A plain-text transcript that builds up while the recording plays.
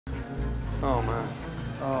Oh, man.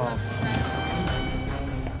 Oh,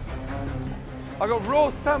 I got raw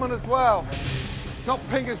salmon as well. Not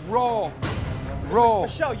pink, it's raw. Raw.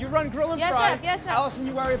 Michelle, you run grill and yes, fry. Chef, yes, Chef. Allison,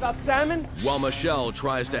 you worry about salmon? While Michelle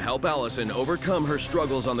tries to help Allison overcome her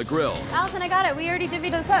struggles on the grill. Allison, I got it. We already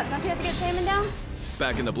divvied this up. Don't you have to get salmon down?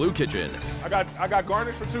 Back in the blue kitchen, I got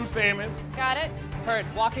garnish for 2 salmons. Got it. Heard,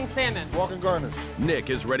 walking salmon. Walking garnish. Nick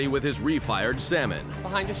is ready with his refired salmon.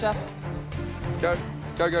 Behind you, Chef. Go.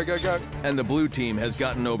 Go, go, go, go. And the blue team has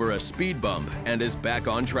gotten over a speed bump and is back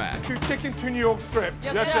on track. 2 chicken, 2 New York strip.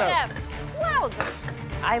 Yes, Chef. Wowzers.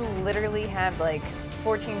 I literally had like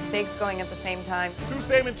 14 steaks going at the same time. 2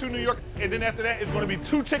 salmon, 2 New York, and then after that, it's gonna be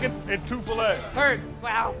 2 chicken and 2 filet. Heard.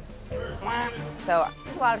 Wow. So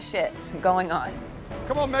there's a lot of shit going on.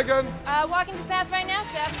 Come on, Meghan. Walking to pass right now,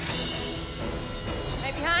 Chef.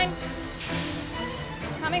 Right behind.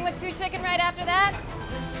 Coming with 2 chicken right after that.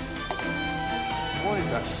 What is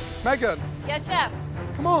that? Meghan, Yes, Chef.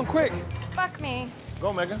 come on, quick. Fuck me.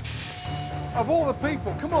 Go, Megan. Of all the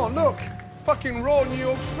people, come on, look. Fucking raw New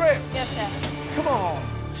York strip. Yes, Chef. Come on.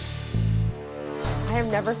 I have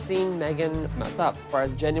never seen Meghan mess up, or I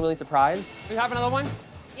was genuinely surprised. Do you have another one?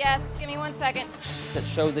 Yes, give me 1 second. That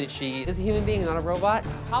shows that she is a human being, not a robot.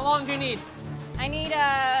 How long do you need? I need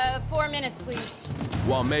 4 minutes, please.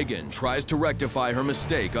 While Meghan tries to rectify her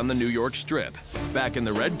mistake on the New York strip. Back in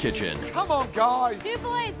the red kitchen, Come on, guys. 2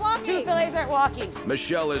 fillets walking. 2 fillets aren't walking.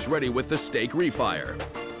 Michelle is ready with the steak refire.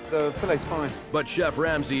 The filet's fine. But Chef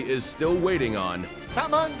Ramsay is still waiting on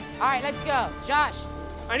Salmon. All right, let's go. Josh,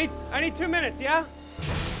 I need 2 minutes, yeah?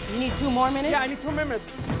 you need 2 more minutes? Yeah, I need 2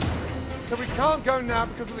 minutes. So we can't go now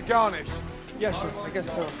because of the garnish. Yeah, sure, I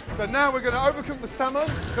guess so. So now we're going to overcook the salmon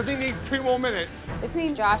because he needs 2 more minutes.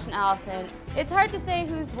 Between Josh and Allison, it's hard to say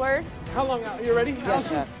who's worse. How long? Are you ready? Yes,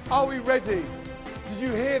 Chef. Are we ready? Did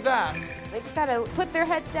you hear that? They just gotta put their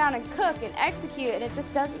heads down and cook and execute, and it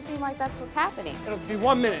just doesn't seem like that's what's happening. It'll be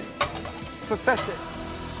 1 minute. Pathetic.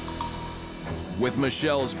 with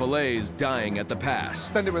Michelle's fillets dying at the pass.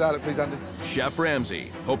 Send it without it, please, Andy. Chef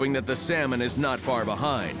Ramsay, hoping that the salmon is not far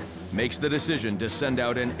behind, makes the decision to send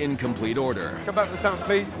out an incomplete order, Come back with the salmon,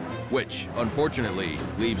 please. which, unfortunately,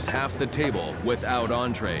 leaves half the table without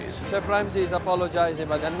entrees. Chef Ramsay is apologizing,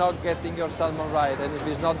 but they're not getting your salmon right, and if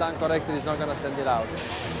it's not done correctly, he's not gonna send it out.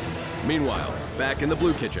 Meanwhile, back in the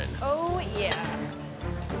blue kitchen, Oh, yeah.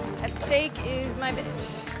 A steak is my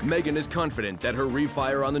bitch. Meghan is confident that her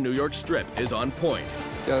refire on the New York strip is on point.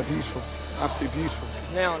 Yeah, beautiful. Absolutely beautiful.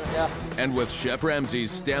 He's nailing it, yeah. And with Chef Ramsay's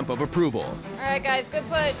stamp of approval, All right, guys, good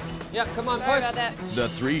push. Yep, come on, Sorry push. about that. the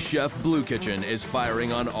three-chef blue kitchen is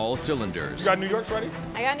firing on all cylinders. You got New York's ready?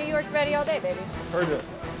 I got New York's ready all day, baby. Heard it.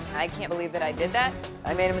 I can't believe that I did that.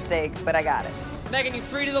 I made a mistake, but I got it. Meghan, you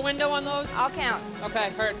free to the window on those? I'll count. Okay,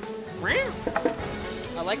 heard.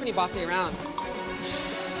 I like when you boss me around.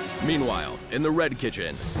 Meanwhile, in the red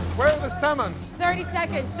kitchen, Where are the salmon? 30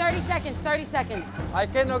 seconds, 30 seconds, 30 seconds. I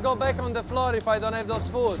cannot go back on the floor if I don't have those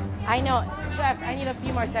food. I know. Chef, I need a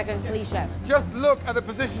few more seconds, please, Chef. Just look at the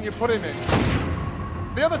position you put him in.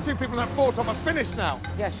 The other two people in that foretop are finished now.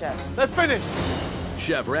 Yes, Chef. They're finished.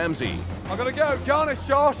 Chef Ramsay I gotta go. Garnish,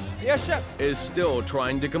 Josh. Yes, Chef. is still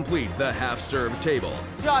trying to complete the half-served table.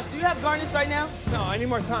 Josh, do you have garnish right now? No, I need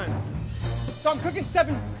more time. So I'm cooking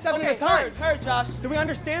seven at a time. Heard, Josh. Do we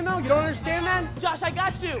understand, though? You don't understand, man? Josh, I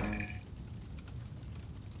got you.